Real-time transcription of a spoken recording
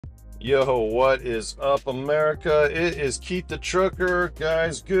Yo, what is up, America? It is Keith the Trucker.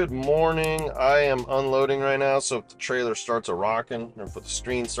 Guys, good morning. I am unloading right now, so if the trailer starts a rocking, or if the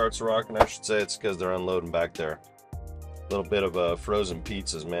screen starts a rocking, I should say, it's because they're unloading back there. A little bit of frozen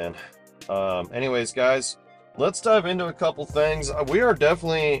pizzas, man. Anyways, guys, let's dive into a couple things. We are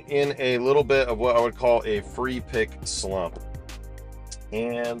definitely in a little bit of what I would call a free pick slump.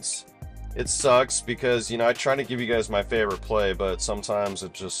 And it sucks because, you know, I try to give you guys my favorite play, but sometimes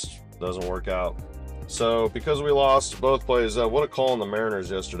it just doesn't work out. So because we lost both plays, what a call on the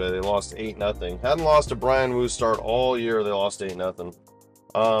Mariners yesterday. They lost 8-0. Hadn't lost a Brian Wu start all year. They lost 8-0.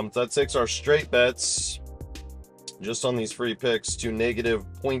 That takes our straight bets just on these free picks to negative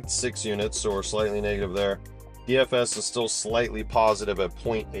 0.6 units, so we're slightly negative there. DFS is still slightly positive at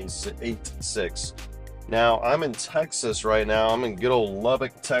 0.86. Now, I'm in Texas right now. I'm in good old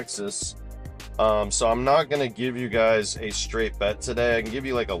Lubbock, Texas. So I'm not going to give you guys a straight bet today. I can give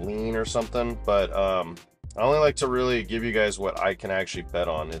you like a lean or something, but I only like to really give you guys what I can actually bet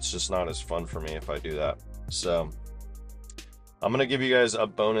on. It's just not as fun for me if I do that. So I'm going to give you guys a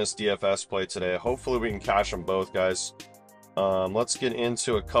bonus DFS play today. Hopefully we can cash them both, guys. Let's get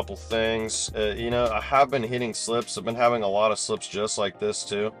into a couple things. You know, I have been hitting slips. I've been having a lot of slips just like this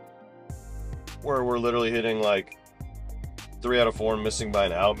too, where we're literally hitting like 3 out of 4 and missing by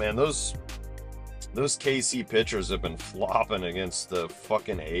an out. Man, those KC pitchers have been flopping against the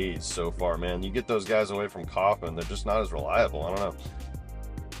fucking A's so far, man. You get those guys away from Kaufman, they're just not as reliable. I don't know.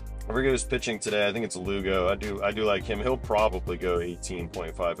 I forget who's pitching today. I think it's Lugo. I do like him. He'll probably go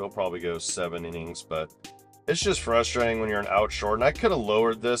 18.5. He'll probably go 7 innings, but it's just frustrating when you're an out short. And I could have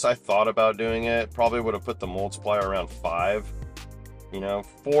lowered this. I thought about doing it. Probably would have put the multiplier around 5. You know,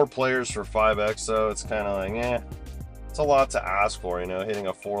 4 players for 5x, though. It's kind of like, eh. It's a lot to ask for, you know, hitting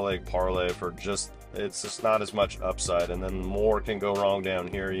a 4-leg parlay for just, it's just not as much upside, and then more can go wrong down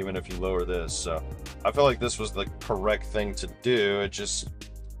here even if you lower this. So I feel like this was the correct thing to do. It just,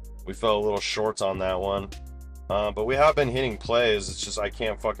 we fell a little short on that one. But we have been hitting plays. It's just I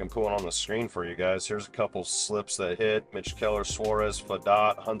can't fucking put one on the screen for you guys. Here's a couple slips that hit. Mitch Keller, Suarez,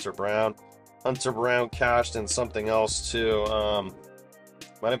 Fadot, Hunter Brown. Hunter Brown cashed in something else too.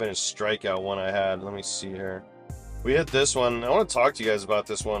 Might have been a strikeout one I had. Let me see here. We hit this one. I want to talk to you guys about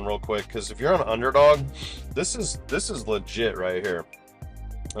this one real quick, because if you're on underdog, this is legit right here.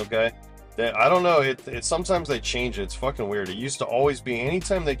 Okay, I don't know. It sometimes they change it. It's fucking weird. It used to always be,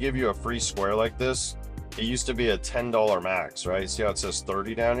 anytime they give you a free square like this, it used to be a $10 max, right? See how it says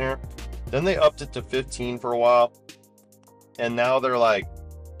 30 down here? Then they upped it to 15 for a while, and now they're like,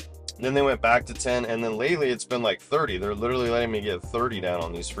 then they went back to 10, and then lately it's been like 30. They're literally letting me get 30 down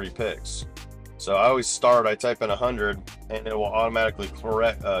on these free picks. So I always start, I type in 100, and it will automatically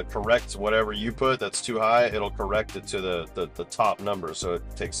correct whatever you put that's too high. It'll correct it to the top number, so it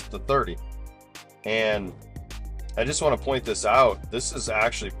takes it to 30. And I just want to point this out. This is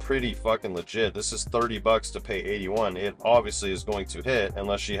actually pretty fucking legit. This is 30 bucks to pay 81. It obviously is going to hit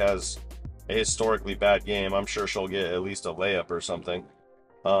unless she has a historically bad game. I'm sure she'll get at least a layup or something.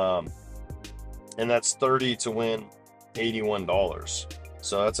 And that's 30 to win $81.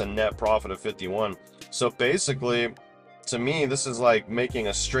 So that's a net profit of 51. So basically, to me, this is like making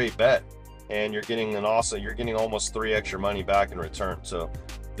a straight bet, and you're getting almost 3 extra money back in return. So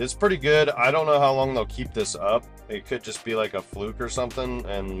it's pretty good. I don't know how long they'll keep this up. It could just be like a fluke or something,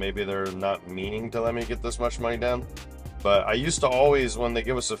 and maybe they're not meaning to let me get this much money down. But I used to always, when they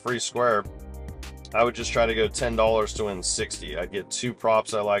give us a free square, I would just try to go $10 to win 60. I'd get 2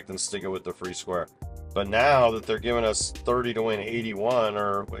 props I liked and stick it with the free square. But now that they're giving us 30 to win 81,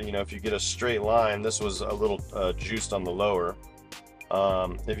 or, you know, if you get a straight line, this was a little juiced on the lower.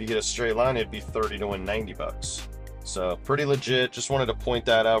 If you get a straight line, it'd be 30 to win 90 bucks. So pretty legit. Just wanted to point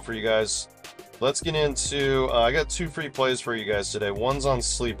that out for you guys. Let's get into, I got 2 free plays for you guys today. One's on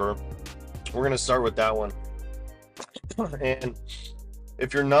Sleeper. We're going to start with that one. And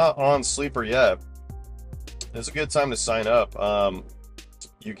if you're not on Sleeper yet, it's a good time to sign up.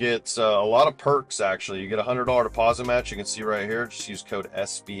 You get a lot of perks, actually. You get a $100 deposit match. You can see right here. Just use code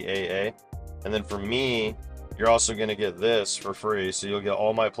SBAA. And then for me, you're also going to get this for free. So you'll get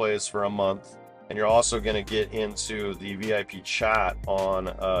all my plays for a month. And you're also going to get into the VIP chat on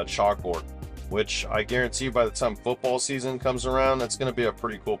Chalkboard, which I guarantee by the time football season comes around, that's going to be a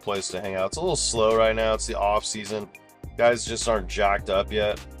pretty cool place to hang out. It's a little slow right now. It's the off season. Guys just aren't jacked up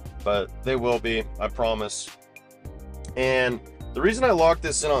yet, but they will be, I promise. And the reason I locked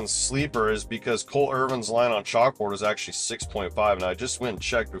this in on Sleeper is because Cole Irvin's line on Chalkboard is actually 6.5, and I just went and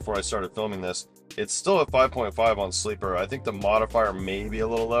checked before I started filming this. It's still at 5.5 on Sleeper. I think the modifier may be a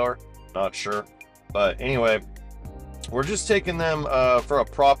little lower, not sure. But anyway, we're just taking them for a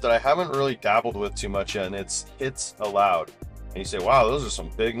prop that I haven't really dabbled with too much yet, and it's hits allowed. And you say, wow, those are some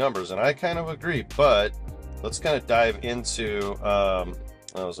big numbers, and I kind of agree, but let's kind of dive into, that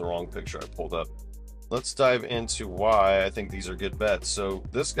was the wrong picture I pulled up. Let's dive into why I think these are good bets. So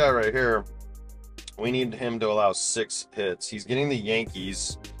this guy right here, we need him to allow 6 hits. He's getting the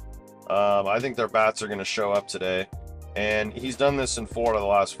Yankees. I think their bats are going to show up today. And he's done this in 4 of the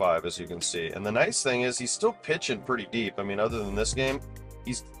last 5, as you can see. And the nice thing is he's still pitching pretty deep. I mean, other than this game,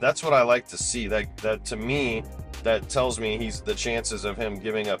 that's what I like to see. That to me, that tells me the chances of him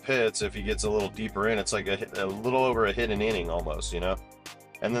giving up hits, if he gets a little deeper in, it's like a little over a hit an inning almost, you know?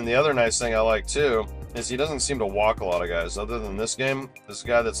 And then the other nice thing I like too is he doesn't seem to walk a lot of guys. Other than this game, this is a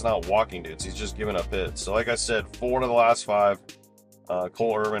guy that's not walking dudes. He's just giving up hits. So like I said, 4 of the last 5.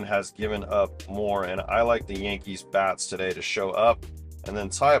 Cole Irvin has given up more, and I like the Yankees bats today to show up. And then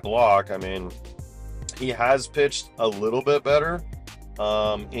Ty Block, I mean, he has pitched a little bit better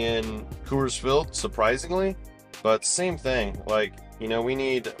in Coors Field, surprisingly, but same thing. Like, you know, we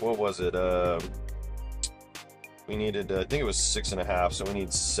need, what was it? We needed, I think it was 6.5, so we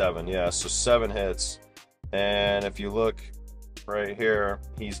need 7. Yeah, so 7 hits. And if you look right here,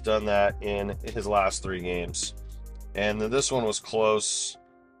 he's done that in his last 3 games. And then this one was close.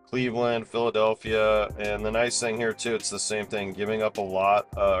 Cleveland, Philadelphia, and the nice thing here too, it's the same thing, giving up a lot,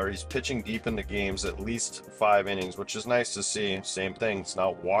 or he's pitching deep into games, at least 5 innings, which is nice to see. Same thing, it's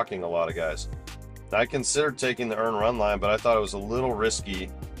not walking a lot of guys. I considered taking the earned run line, but I thought it was a little risky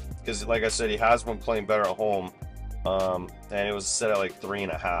because, like I said, he has been playing better at home, and it was set at like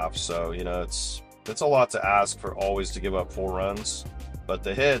 3.5. So you know, it's a lot to ask for always to give up 4 runs. But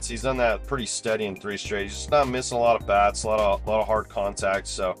the hits, he's done that pretty steady in 3 straight. He's just not missing a lot of bats, a lot of hard contact.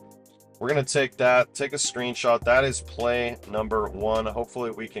 So we're gonna take that, take a screenshot. That is play number 1.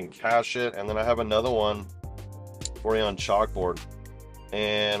 Hopefully we can cash it. And then I have another one for you on chalkboard.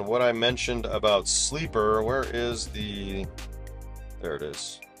 And what I mentioned about sleeper, where is the? There it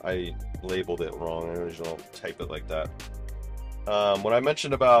is. I labeled it wrong. I usually don't type it like that. When I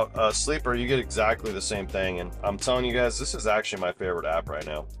mentioned about sleeper, you get exactly the same thing, and I'm telling you guys, this is actually my favorite app right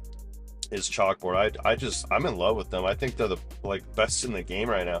now, is Chalkboard. I'm in love with them. I think they're the best in the game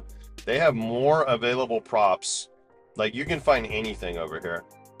right now. They have more available props. Like, you can find anything over here,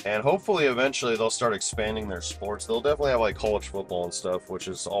 and hopefully eventually they'll start expanding their sports. They'll definitely have like college football and stuff, which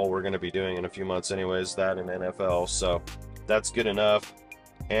is all we're going to be doing in a few months anyways, that and NFL, so that's good enough.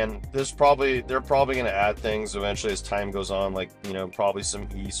 And they're probably going to add things eventually as time goes on, like, you know, probably some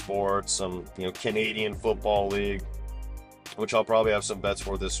esports, some, you know, Canadian Football League, which I'll probably have some bets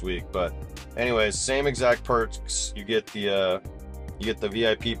for this week. But anyways, same exact perks. You get the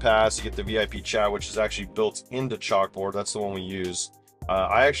VIP pass, you get the VIP chat, which is actually built into Chalkboard. That's the one we use.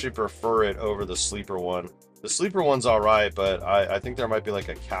 I actually prefer it over the sleeper one. The sleeper one's all right, but I think there might be like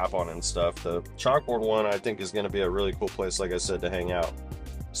a cap on it and stuff. The Chalkboard one, I think, is going to be a really cool place, like I said, to hang out.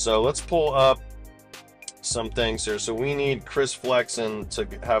 So let's pull up some things here. So we need Chris Flexen to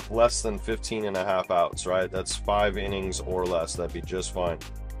have less than 15.5 outs, right? That's 5 innings or less. That'd be just fine.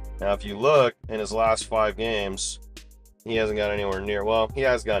 Now, if you look in his last 5 games, he hasn't got anywhere near. Well, he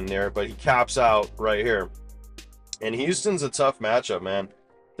has gotten near, but he caps out right here. And Houston's a tough matchup, man.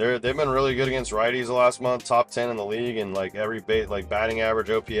 They've been really good against righties the last month, top 10 in the league, and like every batting average,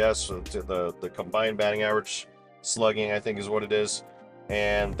 OPS, the combined batting average, slugging, I think is what it is.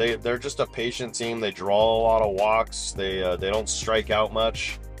 And they're just a patient team. They draw a lot of walks. They don't strike out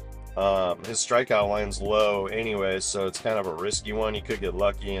much. His strikeout line's low anyway, so it's kind of a risky one. You could get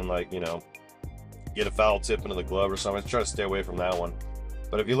lucky and, like, you know, get a foul tip into the glove or something. Try to stay away from that one.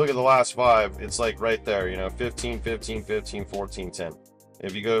 But if you look at the last 5, it's like right there, you know, 15, 15, 15, 14, 10.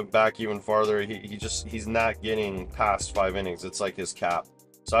 If you go back even farther, he's not getting past 5 innings. It's like his cap.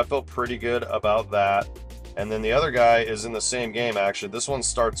 So I felt pretty good about that. And then the other guy is in the same game, actually. This one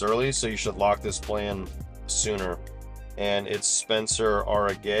starts early, so you should lock this play in sooner. And it's Spencer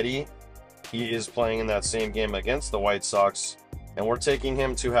Arrighetti. He is playing in that same game against the White Sox. And we're taking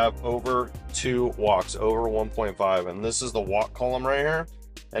him to have over 2 walks, over 1.5. And this is the walk column right here.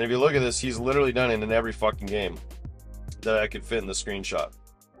 And if you look at this, he's literally done it in every fucking game that I could fit in the screenshot.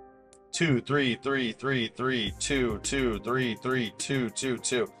 2, 3, 3, 3, 3, 2, 2, 3, 3, 2, 2,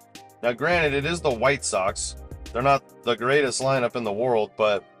 2. Now, granted, it is the White Sox. They're not the greatest lineup in the world,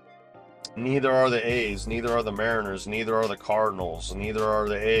 but neither are the A's, neither are the Mariners, neither are the Cardinals, neither are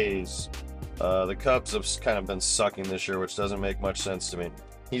the A's. The Cubs have kind of been sucking this year, which doesn't make much sense to me.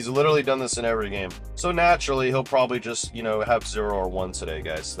 He's literally done this in every game. So naturally, he'll probably just, you know, have 0 or 1 today,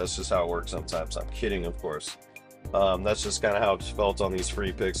 guys. That's just how it works sometimes. I'm kidding, of course. That's just kind of how it's felt on these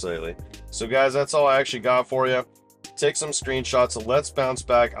free picks lately. So, guys, that's all I actually got for you. take some screenshots. Let's bounce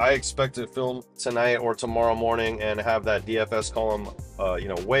back. I expect to film tonight or tomorrow morning and have that DFS column, you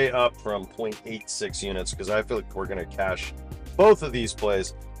know, way up from 0.86 units, because I feel like we're going to cash both of these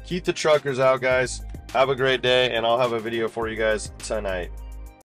plays. Keep the truckers out, guys. Have a great day, and I'll have a video for you guys tonight.